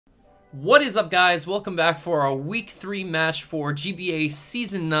What is up, guys? Welcome back for our Week 3 match for GBA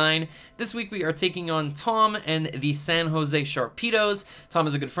Season 9. This week we are taking on Tom and the San Jose Sharpedos. Tom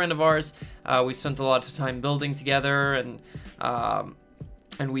is a good friend of ours. We spent a lot of time building together, and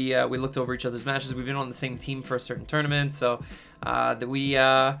we looked over each other's matches. We've been on the same team for a certain tournament, so we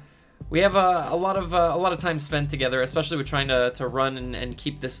have a lot of time spent together, especially with trying to run and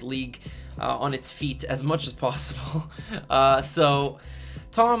keep this league on its feet as much as possible.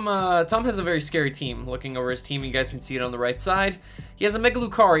 Tom has a very scary team. Looking over his team, you guys can see it on the right side. He has a Mega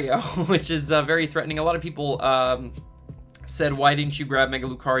Lucario, which is very threatening. A lot of people said, why didn't you grab Mega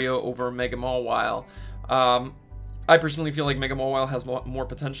Lucario over Mega Mawile? I personally feel like Mega Mawile has more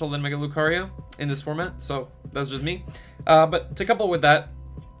potential than Mega Lucario in this format, so that's just me. But to couple with that,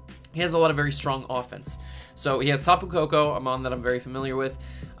 he has a lot of very strong offense. So he has Tapu Koko, a mon that I'm very familiar with,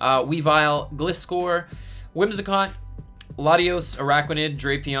 Weavile, Gliscor, Whimsicott, Latios, Araquanid,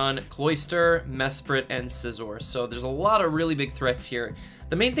 Drapion, Cloyster, Mesprit, and Scizor. So there's a lot of really big threats here.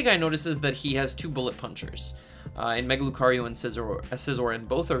 The main thing I notice is that he has two Bullet Punchers in Mega Lucario and Scizor, and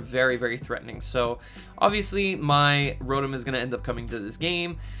both are very, very threatening. So obviously my Rotom is going to end up coming to this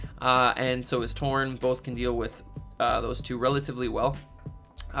game, and so is Torn. Both can deal with those two relatively well.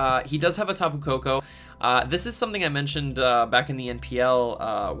 He does have a Tapu Koko. This is something I mentioned back in the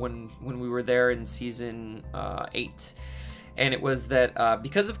NPL when we were there in Season 8. And it was that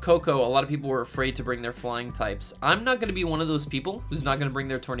because of Koko, a lot of people were afraid to bring their flying types. I'm not going to be one of those people who's not going to bring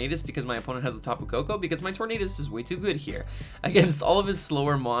their Tornadus because my opponent has a Tapu Koko, because my Tornadus is way too good here against all of his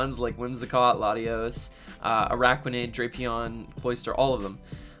slower mons like Whimsicott, Latios, Araquanid, Drapion, Cloyster, all of them.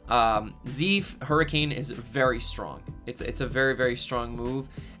 Z Hurricane is very strong. It's a very, very strong move,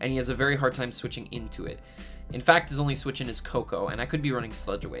 and he has a very hard time switching into it. In fact, his only switch in is Koko, and I could be running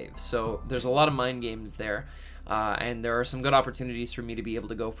Sludge Wave, so there's a lot of mind games there, and there are some good opportunities for me to be able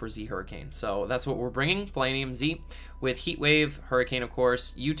to go for Z Hurricane. So that's what we're bringing, Flyinium Z, with Heat Wave, Hurricane, of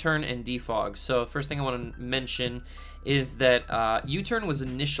course, U-Turn, and Defog. So first thing I want to mention is that U-Turn was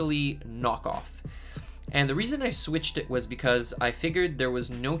initially knockoff. And the reason I switched it was because I figured there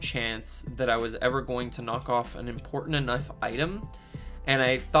was no chance that I was ever going to knock off an important enough item. And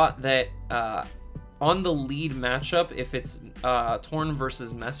I thought that on the lead matchup, if it's Torn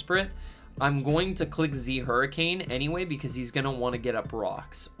versus Mesprit, I'm going to click Z Hurricane anyway because he's going to want to get up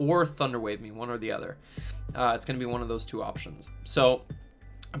rocks or Thunder Wave me, one or the other. It's going to be one of those two options. So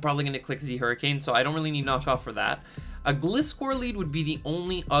I'm probably going to click Z Hurricane, so I don't really need knockoff for that. A Gliscor lead would be the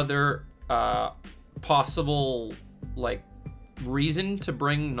only other possible reason to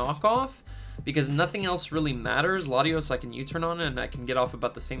bring knockoff, because nothing else really matters. Latios I can U-turn on and I can get off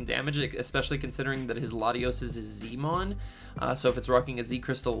about the same damage, especially considering that his Latios is his Z-Mon. So if it's rocking a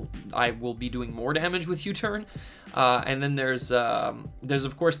Z-Crystal, I will be doing more damage with U-turn. And then there's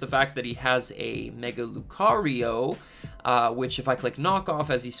of course the fact that he has a Mega Lucario, which if I click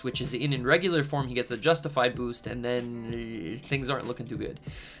knockoff as he switches in regular form, he gets a justified boost, and then things aren't looking too good.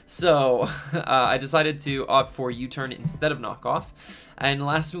 So I decided to opt for U-turn instead of knockoff. And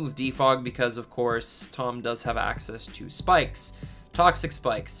last move, Defog, because of course Tom does have access to spikes, toxic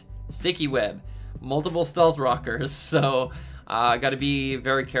spikes, sticky web, multiple stealth rockers, so I got to be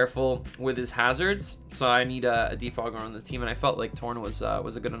very careful with his hazards. So I need a defogger on the team, and I felt like Torn was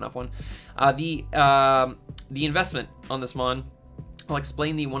a good enough one. The investment on this mon, I'll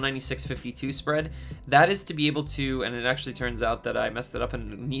explain the 196.52 spread. That is to be able to, and it actually turns out that I messed it up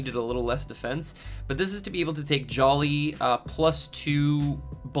and needed a little less defense, but this is to be able to take Jolly +2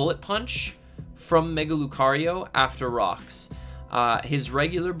 Bullet Punch from Mega Lucario after rocks. His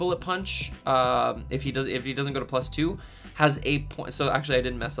regular Bullet Punch, if he doesn't go to +2, has a point. So actually I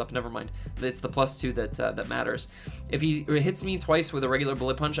didn't mess up, never mind. It's the +2 that matters. If he hits me twice with a regular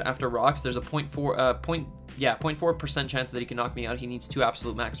Bullet Punch after rocks, there's a 0.4% chance that he can knock me out. He needs 2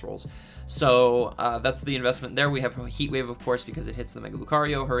 absolute max rolls. So that's the investment there. We have Heat Wave, of course, because it hits the Mega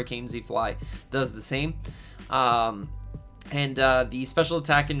Lucario. Hurricane Z Fly does the same. And the special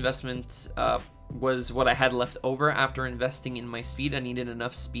attack investment was what I had left over after investing in my speed. I needed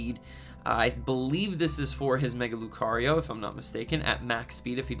enough speed. I believe this is for his Mega Lucario, if I'm not mistaken, at max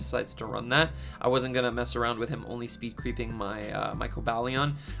speed if he decides to run that. I wasn't going to mess around with him only speed creeping my my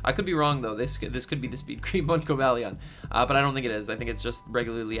Cobalion. I could be wrong, though. This could be the speed creep on Cobalion, but I don't think it is. I think it's just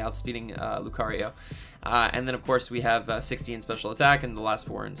regularly outspeeding Lucario. And then, of course, we have 60 in special attack and the last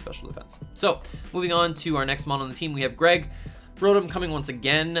 4 in special defense. So, moving on to our next mon on the team, we have Greg. Rotom coming once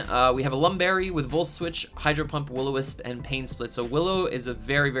again. We have a Lumberry with Volt Switch, Hydro Pump, Will-O-Wisp, and Pain Split. So Willow is a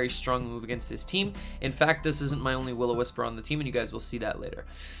very, very strong move against this team. In fact, this isn't my only Will-O-Wisper on the team, and you guys will see that later.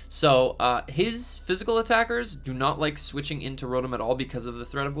 So his physical attackers do not like switching into Rotom at all because of the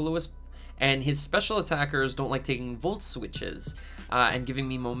threat of Will-O-Wisp. And his special attackers don't like taking Volt Switches and giving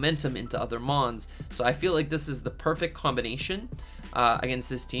me momentum into other Mons. So I feel like this is the perfect combination against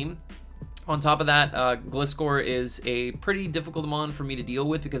this team. On top of that, Gliscor is a pretty difficult mon for me to deal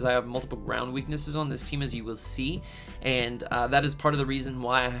with because I have multiple ground weaknesses on this team, as you will see, and that is part of the reason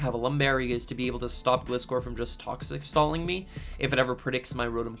why I have a Lumberry, is to be able to stop Gliscor from just toxic stalling me if it ever predicts my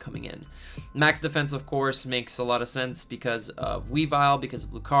Rotom coming in. Max defense, of course, makes a lot of sense because of Weavile, because of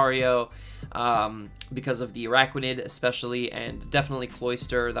Lucario, because of the Araquanid especially, and definitely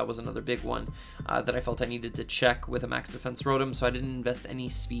Cloyster. That was another big one that I felt I needed to check with a max defense Rotom, so I didn't invest any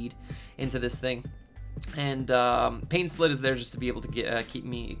speed into this thing. And Pain Split is there just to be able to give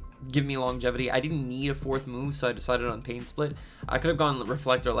me longevity. I didn't need a fourth move, so I decided on Pain Split. I could have gone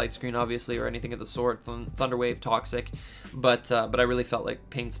Reflector, Light Screen, obviously, or anything of the sort, Thunder Wave, Toxic, but I really felt like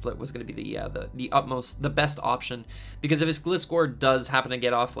Pain Split was going to be the best option, because if his Gliscor does happen to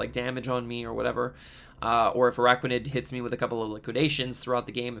get off like damage on me or whatever, or if Araquanid hits me with a couple of liquidations throughout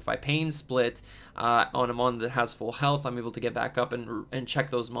the game, if I Pain Split on a Mon that has full health, I'm able to get back up and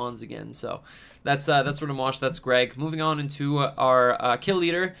check those Mons again. So that's Rotomosh, that's Greg. Moving on into our kill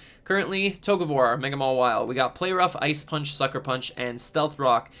leader. Currently, Togavor, Mega Mawile. We got Play Rough, Ice Punch, Sucker Punch, and Stealth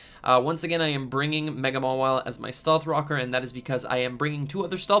Rock. Once again, I am bringing Mega Mawile as my Stealth Rocker, and that is because I am bringing two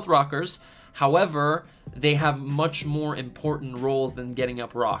other Stealth Rockers. However, they have much more important roles than getting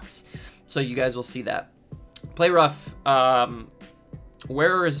up rocks. So you guys will see that. Play Rough,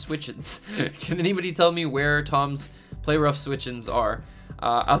 where are his switch-ins? Can anybody tell me where Tom's Play Rough switch-ins are?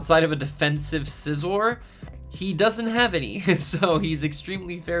 Outside of a defensive Scizor, he doesn't have any, so he's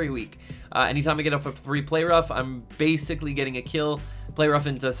extremely fairy weak. Anytime I get off a free Play Rough, I'm basically getting a kill. Play Rough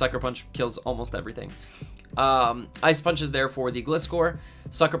into Sucker Punch kills almost everything. Ice Punch is there for the Gliscor.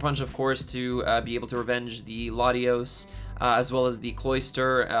 Sucker Punch, of course, to be able to revenge the Latios, as well as the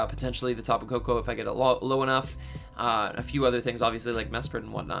Cloyster, potentially the Tapu Koko if I get it low enough. A few other things, obviously, like Mesprit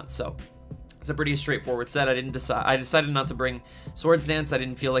and whatnot. So it's a pretty straightforward set. I decided not to bring Swords Dance. I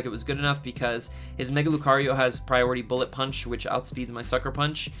didn't feel like it was good enough because his Mega Lucario has priority Bullet Punch, which outspeeds my Sucker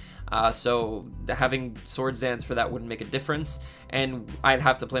Punch. So having Swords Dance for that wouldn't make a difference, and I'd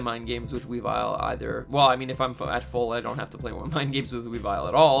have to play Mind Games with Weavile either. Well, I mean, if I'm at full, I don't have to play Mind Games with Weavile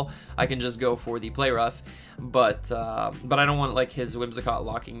at all. I can just go for the Play Rough, but I don't want like his Whimsicott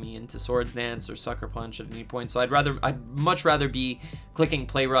locking me into Swords Dance or Sucker Punch at any point. So I'd much rather be clicking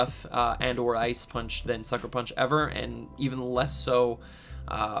Play Rough and or Ice Punch than Sucker Punch ever, and even less so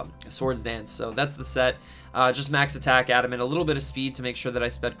Swords Dance. So that's the set. Just max attack, adamant, a little bit of speed to make sure that I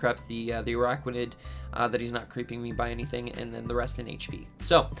sped crep the Araquanid, that he's not creeping me by anything, and then the rest in HP.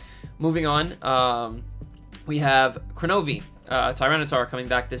 So moving on, we have Cronovi, Tyranitar coming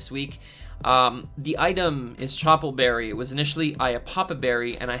back this week. The item is Choppleberry. It was initially Iapapa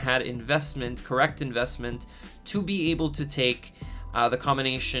Berry, and I had correct investment to be able to take the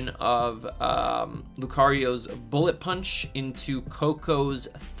combination of Lucario's Bullet Punch into Coco's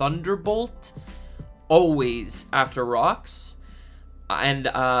Thunderbolt, always after rocks, and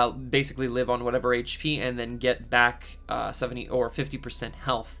basically live on whatever HP and then get back 70 or 50%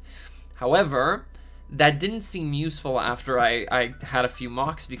 health. However, that didn't seem useful after I had a few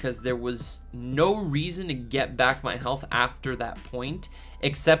mocks, because there was no reason to get back my health after that point,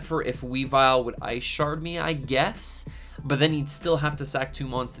 except for if Weavile would Ice Shard me, I guess. But then he'd still have to sack 2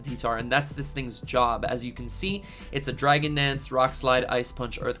 Mons to T-Tar, and that's this thing's job. As you can see, it's a Dragon Dance, Rock Slide, Ice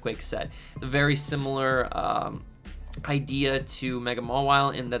Punch, Earthquake set. A very similar idea to Mega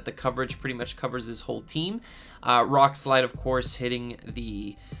Mawile in that the coverage pretty much covers his whole team. Rock Slide, of course, hitting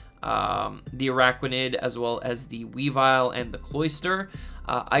the Araquanid as well as the Weavile and the Cloyster.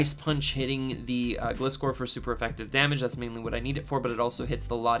 Ice Punch hitting the Gliscor for super effective damage. That's mainly what I need it for, but it also hits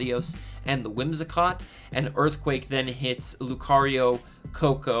the Latios and the Whimsicott. And Earthquake then hits Lucario,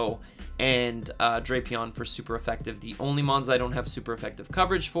 Coco, and Drapion for super effective. The only Mons I don't have super effective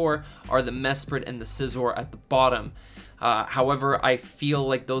coverage for are the Mesprit and the Scizor at the bottom. However, I feel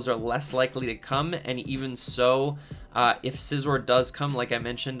like those are less likely to come, and even so, If Scizor does come, like I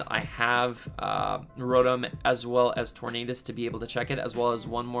mentioned, I have Rotom as well as Tornadus to be able to check it, as well as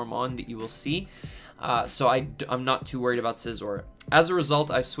one more Mon that you will see. So I'm not too worried about Scizor. As a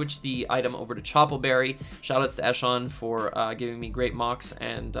result, I switched the item over to Chople Berry. Shoutouts to Eshon for giving me great mocks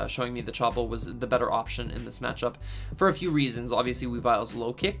and showing me the Chople was the better option in this matchup for a few reasons. Obviously, Weavile's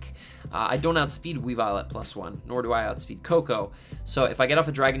low kick. I don't outspeed Weavile at +1, nor do I outspeed Coco. So if I get off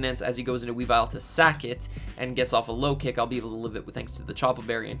a Dragon Dance as he goes into Weavile to sack it and gets off a low kick, I'll be able to live it with thanks to the Chople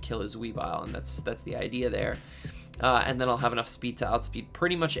Berry and kill his Weavile, and that's the idea there. And then I'll have enough speed to outspeed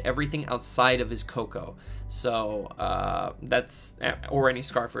pretty much everything outside of his Coco. So that's, or any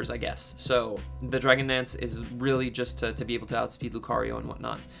Scarfers, I guess. So the Dragon Dance is really just to be able to outspeed Lucario and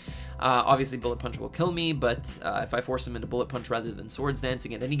whatnot. Obviously, Bullet Punch will kill me, but if I force him into Bullet Punch rather than Swords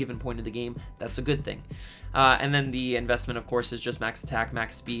Dancing at any given point in the game, that's a good thing. And then the investment, of course, is just max attack,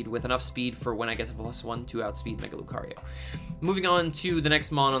 max speed, with enough speed for when I get to +1 to outspeed Mega Lucario. Moving on to the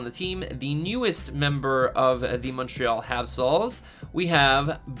next Mon on the team, the newest member of the Montreal Habsols, we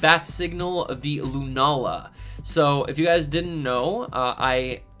have Bat Signal the Lunala. So if you guys didn't know,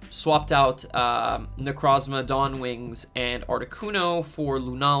 I swapped out Necrozma, Dawnwings, and Articuno for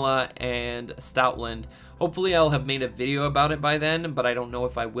Lunala and Stoutland. Hopefully I'll have made a video about it by then, but I don't know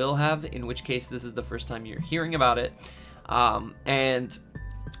if I will have, in which case this is the first time you're hearing about it. And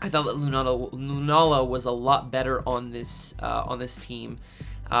I thought that Lunala was a lot better on this team,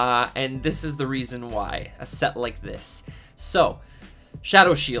 and this is the reason why, a set like this. So,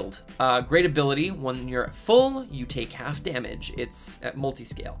 Shadow Shield, great ability. When you're at full, you take half damage. It's at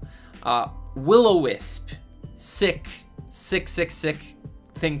multi-scale. Will-O-Wisp, sick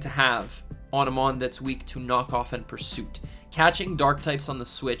thing to have on a Mon that's weak to Knockoff and Pursuit. Catching Dark types on the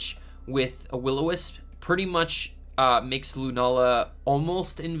switch with a Will-O-Wisp pretty much makes Lunala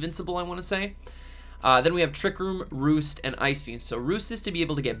almost invincible, I want to say. Then we have Trick Room, Roost, and Ice Beam. So Roost is to be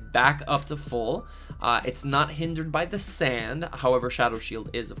able to get back up to full. It's not hindered by the sand. However, Shadow Shield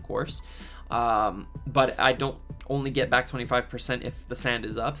is, of course. But I don't only get back 25% if the sand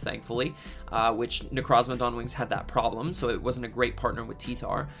is up, thankfully. Which Necrozma Dawnwings had that problem, so it wasn't a great partner with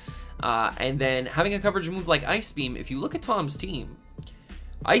T-Tar. And then having a coverage move like Ice Beam, if you look at Tom's team,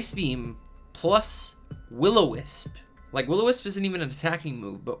 Ice Beam plus Will-O-Wisp. Like, Will-O-Wisp isn't even an attacking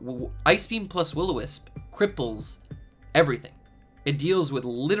move, but Ice Beam plus Will-O-Wisp cripples everything. It deals with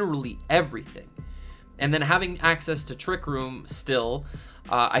literally everything. And then having access to Trick Room still,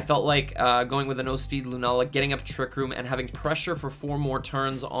 I felt like going with a no-speed Lunala, getting up Trick Room, and having pressure for 4 more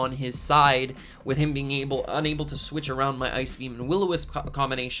turns on his side, with him being unable to switch around my Ice Beam and Will-O-Wisp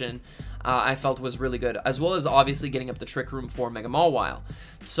combination, I felt was really good. As well as obviously getting up the Trick Room for Mega Mawile.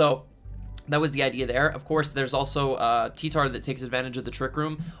 So that was the idea there. Of course, there's also T-Tar that takes advantage of the Trick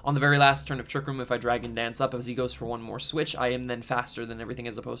Room. On the very last turn of Trick Room, if I Dragon Dance up as he goes for 1 more switch, I am then faster than everything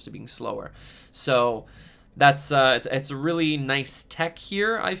as opposed to being slower. So that's it's a really nice tech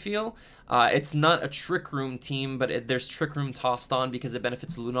here, I feel. It's not a Trick Room team, but there's Trick Room tossed on because it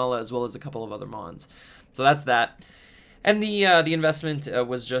benefits Lunala as well as a couple of other Mons. So that's that. And the investment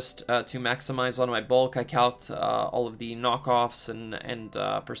was just to maximize on my bulk. I calced all of the knockoffs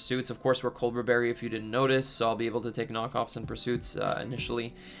and pursuits. Of course, we're Colbur Berry if you didn't notice, so I'll be able to take knockoffs and pursuits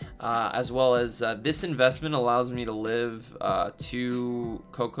initially. As well as this investment allows me to live 2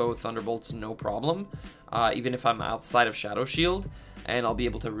 Coco Thunderbolts no problem, even if I'm outside of Shadow Shield, and I'll be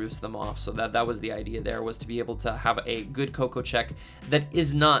able to roost them off. So that was the idea there, was to be able to have a good Coco check that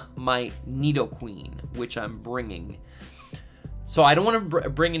is not my Nidoqueen, which I'm bringing. So I don't want to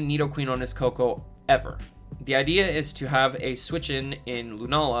bring in Nidoqueen on his Coco ever. The idea is to have a switch in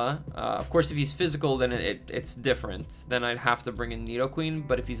Lunala. Of course, if he's physical, then it's different. Then I'd have to bring in Nidoqueen,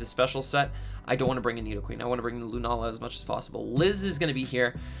 but if he's a special set, I don't want to bring in Nidoqueen. I want to bring in Lunala as much as possible. Liz is going to be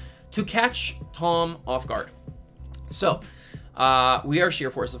here to catch Tom off guard. So, we are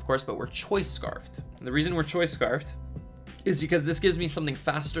Sheer Force, of course, but we're Choice Scarfed. And the reason we're Choice Scarfed is because this gives me something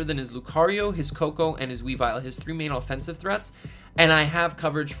faster than his Lucario, his Coco, and his Weavile, his 3 main offensive threats, and I have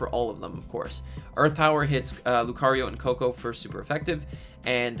coverage for all of them, of course. Earth Power hits Lucario and Coco for super effective,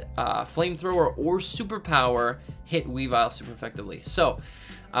 and Flamethrower or Superpower hit Weavile super effectively. So,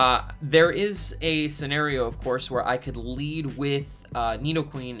 there is a scenario, of course, where I could lead with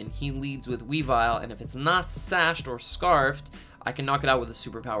Nidoqueen, and he leads with Weavile, and if it's not sashed or scarfed, I can knock it out with a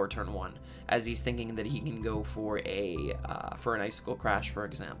Superpower turn 1, as he's thinking that he can go for an Icicle Crash, for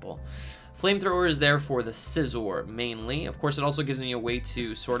example. Flamethrower is there for the Scizor, mainly. Of course, it also gives me a way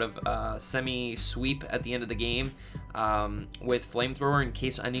to sort of semi-sweep at the end of the game with Flamethrower in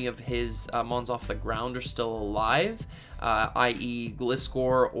case any of his mons off the ground are still alive, i.e.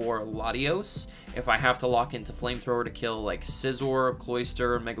 Gliscor or Latios. If I have to lock into Flamethrower to kill like Scizor,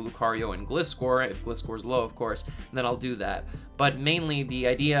 Cloyster, Mega Lucario, and Gliscor, if Gliscor's low, of course, then I'll do that. But mainly the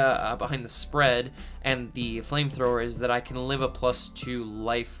idea behind the spread and the Flamethrower is that I can live a +2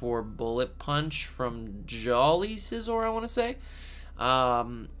 life for Bullet Punch from Jolly Scizor, I want to say,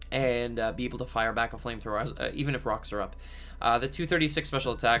 and be able to fire back a Flamethrower, even if rocks are up. The 236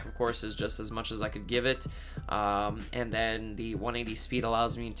 special attack, of course, is just as much as I could give it, and then the 180 speed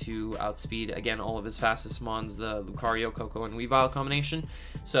allows me to outspeed, again, all of his fastest mons, the Lucario, Coco, and Weavile combination.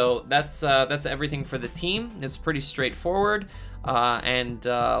 So that's everything for the team. It's pretty straightforward,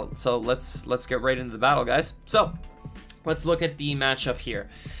 so let's get right into the battle, guys. So let's look at the matchup here.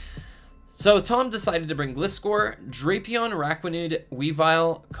 So Tom decided to bring Gliscor, Drapion, Araquanid,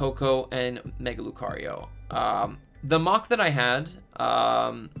 Weavile, Coco, and Mega Lucario. The mock that I had,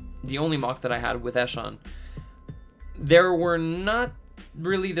 the only mock that I had with Eshon, there were not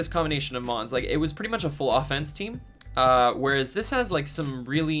really this combination of mons. Like, it was pretty much a full offense team, whereas this has like some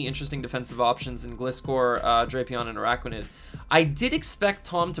really interesting defensive options in Gliscor, Drapion, and Araquanid. I did expect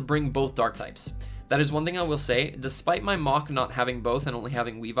Tom to bring both dark types. That is one thing I will say. Despite my mock not having both and only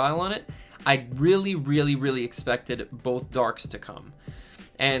having Weavile on it, I really expected both darks to come.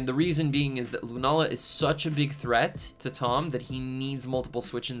 And the reason being is that Lunala is such a big threat to Tom that he needs multiple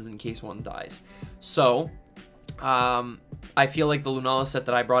switch-ins in case one dies. So, I feel like the Lunala set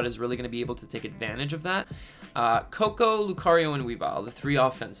that I brought is really going to be able to take advantage of that. Coco, Lucario, and Weavile, the 3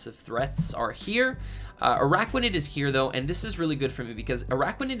 offensive threats, are here. Araquanid is here, though, and this is really good for me because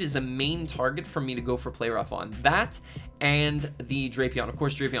Araquanid is a main target for me to go for Play Rough on. That and the Drapion. Of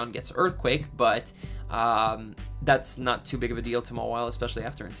course, Drapion gets Earthquake, but that's not too big of a deal to Mawile, especially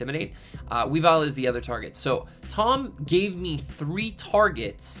after Intimidate. Weavile is the other target. So Tom gave me 3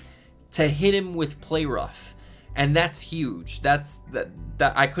 targets to hit him with Play Rough, and that's huge. That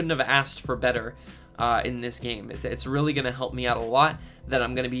I couldn't have asked for better. In this game. It's really going to help me out a lot that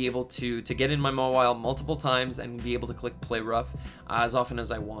I'm going to be able to get in my Mawile multiple times and be able to click Play Rough as often as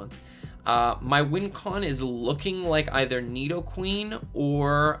I want. My win con is looking like either Nidoqueen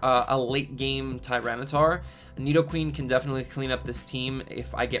or a late game Tyranitar. Nidoqueen can definitely clean up this team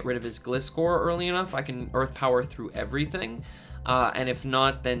if I get rid of his Gliscor early enough. I can Earth Power through everything. And if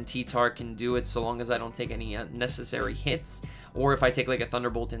not, then T-Tar can do it so long as I don't take any unnecessary hits. Or if I take like a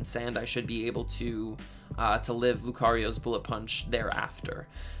Thunderbolt and Sand, I should be able to live Lucario's Bullet Punch thereafter.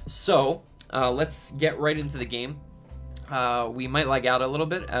 So let's get right into the game. We might lag out a little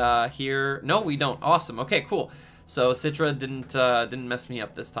bit here. No, we don't. Awesome. Okay, cool. So Citra didn't mess me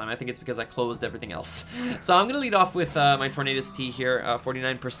up this time. I think it's because I closed everything else. So I'm gonna lead off with my Tornadus T here,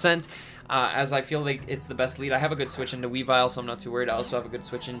 49%. As I feel like it's the best lead. I have a good switch into Weavile, so I'm not too worried. I also have a good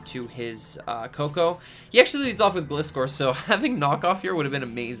switch into his Coco. He actually leads off with Gliscor, so having knockoff here would have been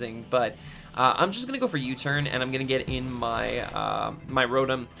amazing, but I'm just going to go for U-turn, and I'm going to get in my my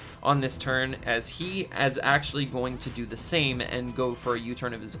Rotom on this turn, as he is actually going to do the same and go for a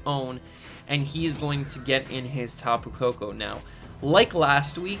U-turn of his own, and he is going to get in his Tapu Koko. Now, like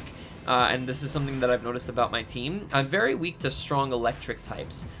last week, and this is something that I've noticed about my team, I'm very weak to strong electric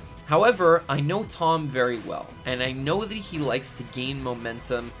types. However, I know Tom very well, and I know that he likes to gain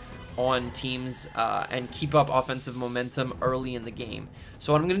momentum on teams and keep up offensive momentum early in the game.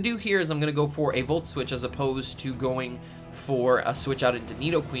 So what I'm going to do here is I'm going to go for a Volt Switch as opposed to going for a switch out into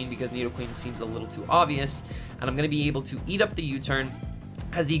Nidoqueen, because Nidoqueen seems a little too obvious, and I'm going to be able to eat up the U-turn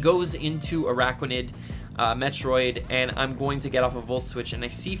as he goes into Araquanid, Metroid, and I'm going to get off a Volt Switch, and I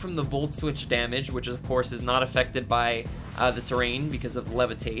see from the Volt Switch damage, which of course is not affected by the terrain because of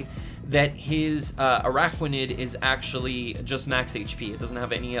Levitate, that his Araquanid is actually just max HP. It doesn't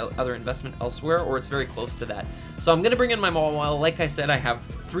have any other investment elsewhere, or it's very close to that. So I'm going to bring in my Mawile. Like I said, I have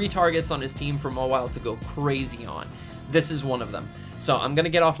 3 targets on his team for Mawile to go crazy on. This is one of them. So I'm going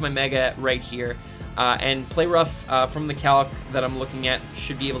to get off my Mega right here, and Play Rough from the calc that I'm looking at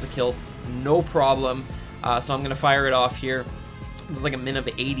should be able to kill no problem. So I'm going to fire it off here. It's like a min of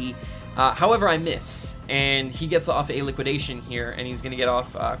 80. However, I miss, and he gets off a Liquidation here, and he's going to get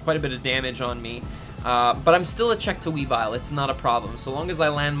off quite a bit of damage on me. But I'm still a check to Weavile. It's not a problem. So long as I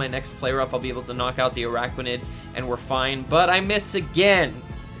land my next Play Rough, I'll be able to knock out the Araquanid, and we're fine. But I miss again,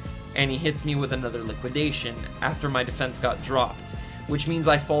 and he hits me with another Liquidation after my defense got dropped, which means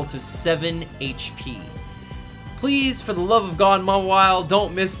I fall to 7 HP. Please, for the love of God, Mawile,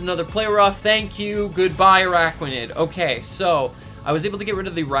 don't miss another Play Rough. Thank you. Goodbye, Araquanid. Okay, so I was able to get rid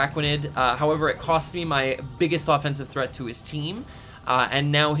of the Araquanid, however, it cost me my biggest offensive threat to his team,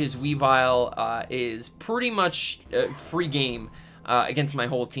 and now his Weavile is pretty much free game against my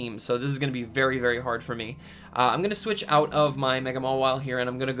whole team, so this is going to be very, very hard for me. I'm going to switch out of my Mega Mawile here, and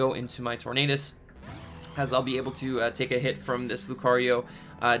I'm going to go into my Tornadus, as I'll be able to take a hit from this Lucario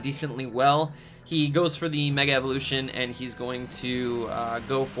decently well. He goes for the Mega Evolution, and he's going to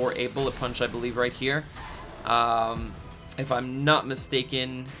go for a Bullet Punch, I believe, right here. If I'm not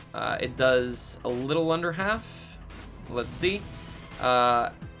mistaken, it does a little under half. Let's see.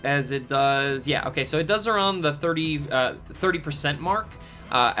 As it does, yeah, okay, so it does around the 30% mark,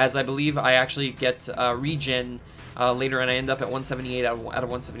 as I believe I actually get regen later, and I end up at 178 out of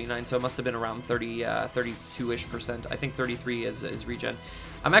 179, so it must have been around 32-ish%. I think 33 is regen.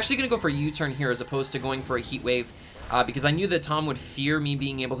 I'm actually going to go for a U-turn here as opposed to going for a Heat Wave, because I knew that Tom would fear me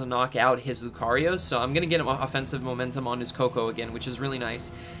being able to knock out his Lucario, so I'm going to get him offensive momentum on his Koko again, which is really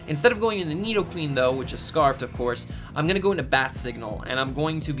nice. Instead of going into Nidoqueen, though, which is Scarfed, of course, I'm going to go into Bat Signal, and I'm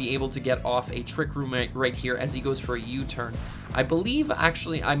going to be able to get off a Trick Room right here as he goes for a U-turn. I believe,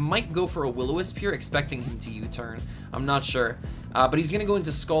 actually, I might go for a Will-O-Wisp here, expecting him to U-turn. I'm not sure. But he's going to go into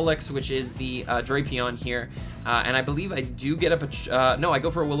Scolex, which is the Drapion here. And I believe I do get up a... no, I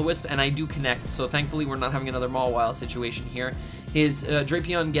go for a Will-O-Wisp, and I do connect. So thankfully, we're not having another Mawile situation here. His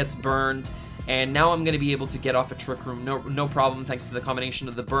Drapion gets burned, and now I'm going to be able to get off a Trick Room. No problem, thanks to the combination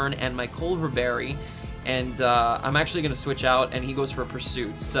of the burn and my Culver Berry. And I'm actually going to switch out, and he goes for a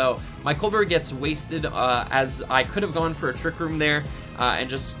Pursuit. So my Colbert gets wasted, as I could have gone for a Trick Room there and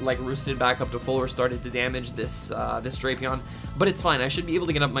just like roosted back up to full or started to damage this this Drapion. But it's fine. I should be able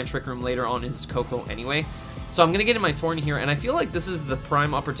to get up my Trick Room later on his Koko anyway. So I'm going to get in my Torn here, and I feel like this is the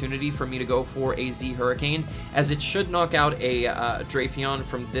prime opportunity for me to go for a Z Hurricane, as it should knock out a Drapion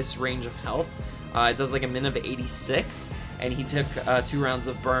from this range of health. It does like a min of 86, and he took 2 rounds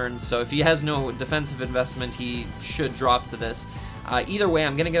of burn, so if he has no defensive investment, he should drop to this. Either way,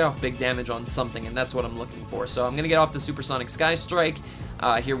 I'm going to get off big damage on something, and that's what I'm looking for. So I'm going to get off the Supersonic Sky Strike.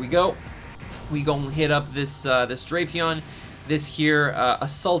 Here we go. We go and hit up this this Drapion. This here,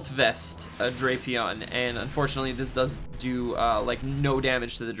 Assault Vest Drapion, and unfortunately this does do like no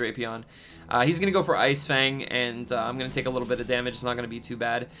damage to the Drapion. He's going to go for Ice Fang, and I'm going to take a little bit of damage. It's not going to be too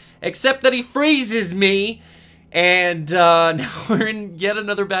bad, except that he freezes me, and now we're in yet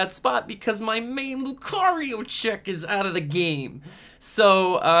another bad spot because my main Lucario check is out of the game.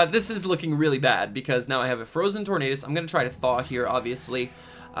 So this is looking really bad because now I have a Frozen Tornadus. I'm going to try to Thaw here, obviously.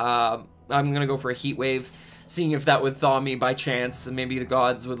 I'm going to go for a Heat Wave, seeing if that would thaw me by chance. Maybe the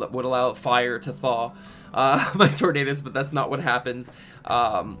gods would allow fire to thaw my Tornadus, but that's not what happens,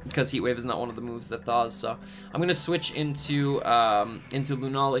 because Heat Wave is not one of the moves that thaws. So I'm going to switch into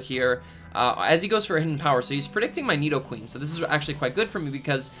Lunala here, as he goes for a Hidden Power. So he's predicting my Nidoqueen, so this is actually quite good for me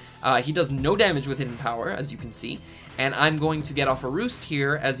because he does no damage with Hidden Power, as you can see. And I'm going to get off a Roost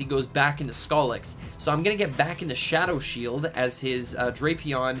here as he goes back into Scolex. So I'm going to get back into Shadow Shield as his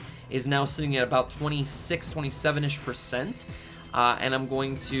Drapion is now sitting at about 26, 27-ish%. And I'm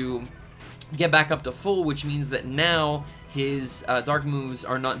going to get back up to full, which means that now his Dark moves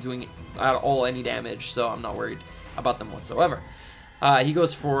are not doing at all any damage, so I'm not worried about them whatsoever. He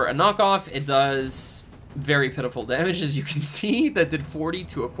goes for a Knockoff. It does very pitiful damage, as you can see. That did 40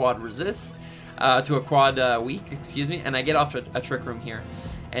 to a Quad Resist. To a Quad Weak, excuse me, and I get off a Trick Room here.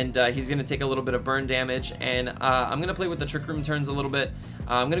 And he's going to take a little bit of burn damage, and I'm going to play with the Trick Room turns a little bit.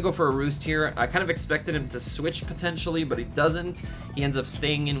 I'm going to go for a Roost here. I kind of expected him to switch potentially, but he doesn't. He ends up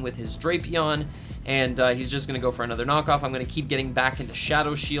staying in with his Drapion, and he's just going to go for another Knockoff. I'm going to keep getting back into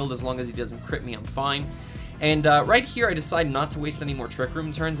Shadow Shield. As long as he doesn't crit me, I'm fine. And right here, I decide not to waste any more Trick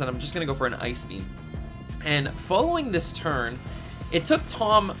Room turns, and I'm just going to go for an Ice Beam. And following this turn, it took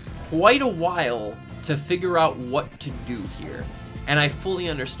Tom quite a while to figure out what to do here. And I fully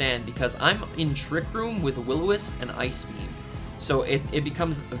understand because I'm in Trick Room with Will-O-Wisp and Ice Beam. So it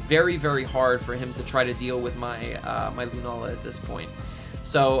becomes very, very hard for him to try to deal with my my Lunala at this point.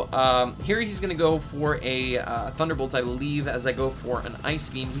 So here he's going to go for a Thunderbolt, I believe, as I go for an Ice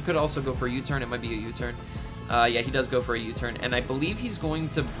Beam. He could also go for a U-turn. It might be a U-turn. Yeah, he does go for a U-turn. And I believe he's going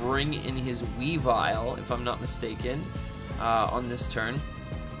to bring in his Weavile, if I'm not mistaken, on this turn.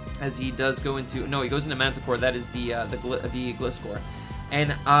 As he does go into... No, he goes into Manticore. That is the Gliscor.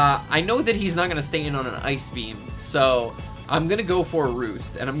 And I know that he's not going to stay in on an Ice Beam, so I'm going to go for a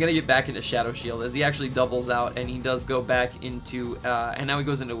Roost, and I'm going to get back into Shadow Shield, as he actually doubles out, and he does go back into... and now he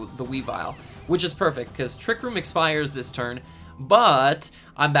goes into the Weavile, which is perfect, because Trick Room expires this turn, but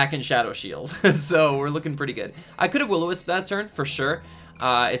I'm back in Shadow Shield, so we're looking pretty good. I could have Will-O-Wisp that turn, for sure,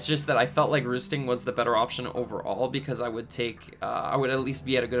 It's just that I felt like roosting was the better option overall because I would at least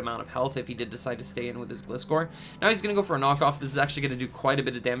be at a good amount of health if he did decide to stay in with his Gliscor. Now he's going to go for a knockoff. This is actually going to do quite a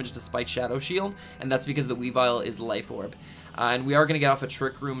bit of damage despite Shadow Shield, and that's because the Weavile is Life Orb. And we are going to get off a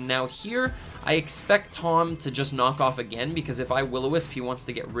Trick Room. Now here, I expect Tom to just knock off again because if I Will-O-Wisp, he wants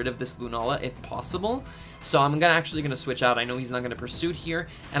to get rid of this Lunala if possible. So I'm actually going to switch out. I know he's not going to Pursuit here,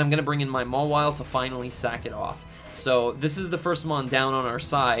 and I'm going to bring in my Mawile to finally sack it off. So this is the first Mon down on our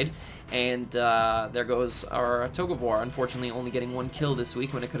side, and there goes our Togavor, unfortunately only getting 1 kill this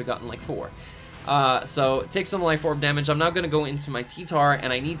week when it could have gotten like 4. So take some Life Orb damage. I'm now going to go into my T-Tar,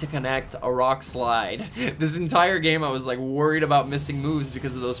 and I need to connect a Rock Slide. This entire game I was like worried about missing moves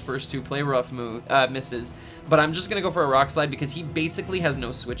because of those first 2 Play Rough misses, but I'm just going to go for a Rock Slide because he basically has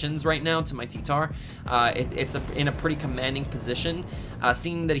no switch-ins right now to my T-Tar. It's in a pretty commanding position,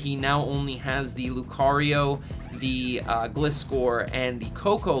 seeing that he now only has the Lucario, the Gliscor, and the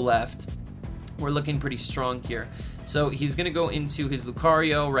Coco left. We're looking pretty strong here. So he's going to go into his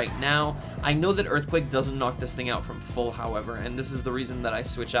Lucario right now. I know that Earthquake doesn't knock this thing out from full, however, and this is the reason that I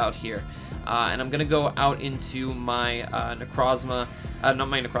switch out here. And I'm going to go out into my Necrozma, not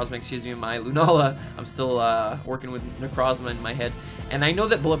my Necrozma, excuse me, my Lunala. I'm still working with Necrozma in my head. And I know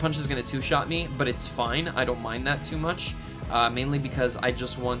that Bullet Punch is going to two-shot me, but it's fine. I don't mind that too much. Mainly because I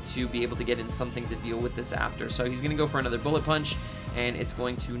just want to be able to get in something to deal with this after. So he's going to go for another Bullet Punch, and it's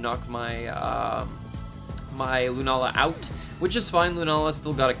going to knock my my Lunala out, which is fine. Lunala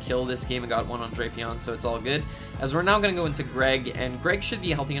still got a kill this game and got 1 on Drapion, so it's all good. As we're now going to go into Greg, and Greg should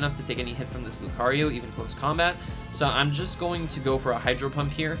be healthy enough to take any hit from this Lucario, even close combat. So I'm just going to go for a Hydro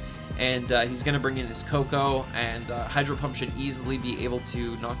Pump here, and he's going to bring in his Coco, and Hydro Pump should easily be able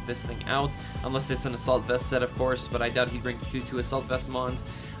to knock this thing out, unless it's an Assault Vest set, of course, but I doubt he'd bring 2 Assault Vest Mons.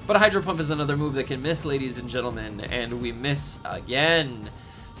 But a Hydro Pump is another move that can miss, ladies and gentlemen, and we miss again.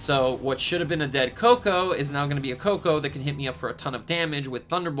 So what should have been a dead Coco is now going to be a Coco that can hit me up for a ton of damage with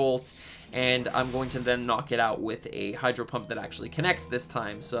Thunderbolt, and I'm going to then knock it out with a Hydro Pump that actually connects this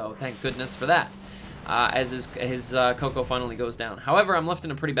time, so thank goodness for that. As his Coco finally goes down. However, I'm left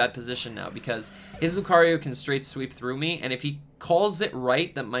in a pretty bad position now because his Lucario can straight sweep through me, and if he calls it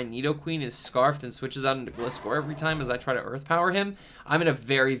right that my Nidoqueen is scarfed and switches out into Gliscor every time as I try to Earth Power him, I'm in a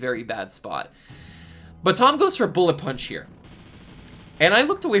very, very bad spot. But Tom goes for a Bullet Punch here. And I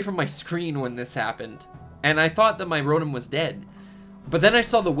looked away from my screen when this happened, and I thought that my Rotom was dead. But then I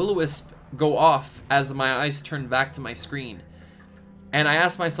saw the Will-O-Wisp go off as my eyes turned back to my screen. And I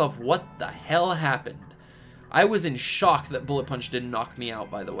asked myself, what the hell happened? I was in shock that Bullet Punch didn't knock me out,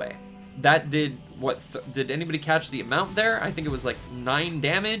 by the way. That did, did anybody catch the amount there? I think it was like 9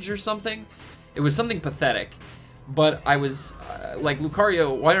 damage or something. It was something pathetic. But I was like,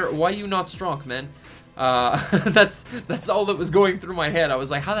 Lucario, why are you not strong, man? That's all that was going through my head. I was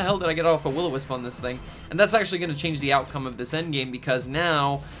like, how the hell did I get off a Will-O-Wisp on this thing? And that's actually going to change the outcome of this endgame because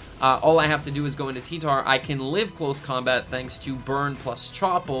now all I have to do is go into T-Tar. I can live close combat thanks to Burn plus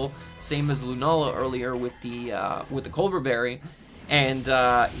Chople, same as Lunala earlier with the Colbur Berry, and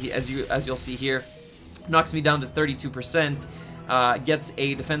as you'll see here, knocks me down to 32%. Gets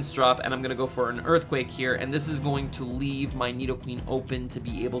a defense drop, and I'm going to go for an Earthquake here, and this is going to leave my Nidoqueen open to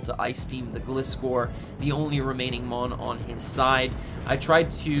be able to Ice Beam the Gliscor, the only remaining Mon on his side. I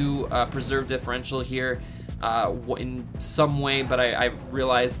tried to preserve differential here in some way, but I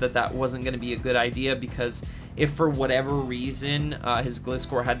realized that that wasn't going to be a good idea because if for whatever reason his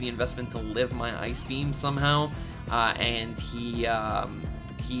Gliscor had the investment to live my Ice Beam somehow, and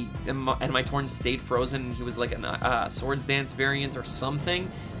my Torn stayed frozen and he was like a Swords Dance variant or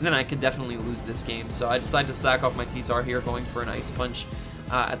something, then I could definitely lose this game. So I decided to sack off my T-Tar here, going for an Ice Punch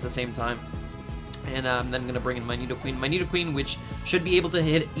at the same time. And then I'm going to bring in my Nidoqueen. My Nidoqueen, which should be able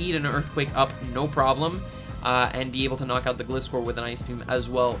to eat an Earthquake up, no problem, and be able to knock out the Gliscor with an Ice Beam as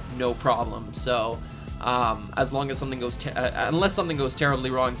well, no problem. So as long as something goes, unless something goes terribly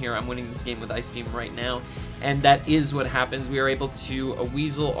wrong here, I'm winning this game with Ice Beam right now. And that is what happens. We are able to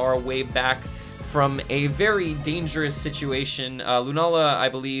weasel our way back from a very dangerous situation. Lunala, I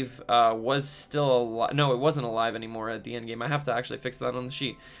believe, was still alive. No, it wasn't alive anymore at the end game. I have to actually fix that on the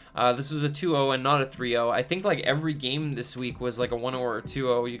sheet. This was a 2-0 and not a 3-0. I think like every game this week was like a 1-0 or a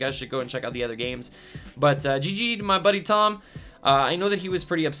 2-0. You guys should go and check out the other games. But GG to my buddy Tom. I know that he was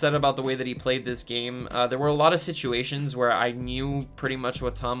pretty upset about the way that he played this game. There were a lot of situations where I knew pretty much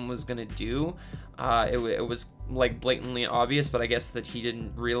what Tom was going to do. It was like blatantly obvious, but I guess that he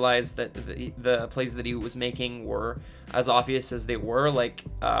didn't realize that the plays that he was making were as obvious as they were. Like,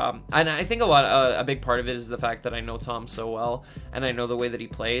 and I think a big part of it is the fact that I know Tom so well, and I know the way that he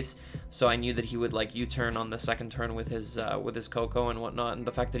plays. So I knew that he would like U-turn on the second turn with his Koko and whatnot, and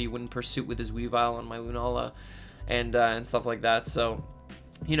the fact that he wouldn't Pursuit with his Weavile on my Lunala and stuff like that. So,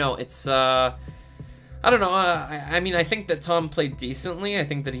 you know, it's I don't know. I mean, I think that Tom played decently. I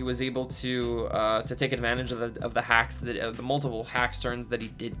think that he was able to take advantage of the hacks of the multiple hacks turns that he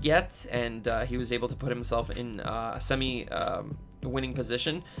did get, and he was able to put himself in a semi winning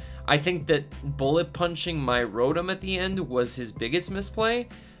position. I think that bullet punching my Rotom at the end was his biggest misplay.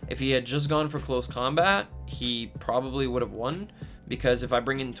 If he had just gone for close combat, he probably would have won. Because if I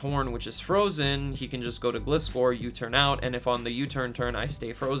bring in Torn, which is frozen, he can just go to Gliscor, U-turn out, and if on the U-turn turn I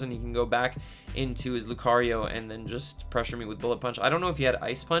stay frozen, he can go back into his Lucario and then just pressure me with Bullet Punch. I don't know if he had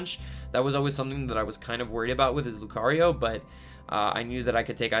Ice Punch. That was always something that I was kind of worried about with his Lucario, but I knew that I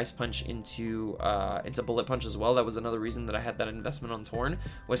could take Ice Punch into Bullet Punch as well. That was another reason that I had that investment on Torn,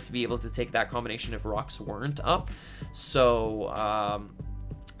 was to be able to take that combination if rocks weren't up. So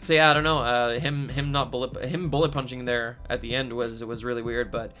yeah, I don't know. Him bullet punching there at the end was really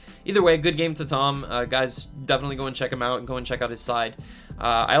weird. But either way, good game to Tom. Guys, definitely go and check him out and go and check out his side.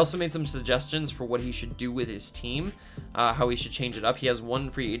 I also made some suggestions for what he should do with his team, how he should change it up. He has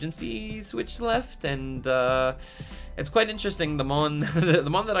one free agency switch left, and it's quite interesting. The Mon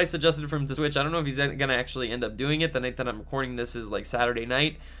that I suggested for him to switch, I don't know if he's gonna actually end up doing it. The night that I'm recording this is like Saturday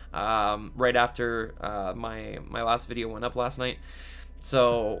night, right after my last video went up last night.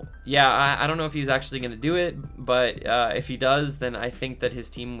 So yeah, I don't know if he's actually going to do it, but if he does, then I think that his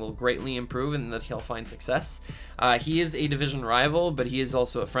team will greatly improve and that he'll find success. He is a division rival, but he is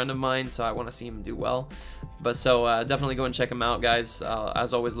also a friend of mine, so I want to see him do well. But so definitely go and check him out, guys.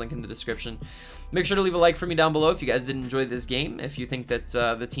 As always, link in the description. Make sure to leave a like for me down below if you guys did enjoy this game. If you think that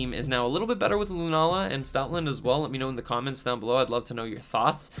the team is now a little bit better with Lunala and Stoutland as well, let me know in the comments down below. I'd love to know your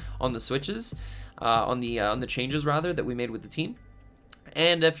thoughts on the switches, on the changes rather that we made with the team.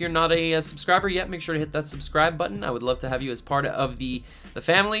 And if you're not a subscriber yet, make sure to hit that subscribe button. I would love to have you as part of the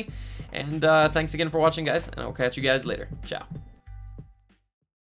family. And thanks again for watching, guys, and I'll catch you guys later. Ciao.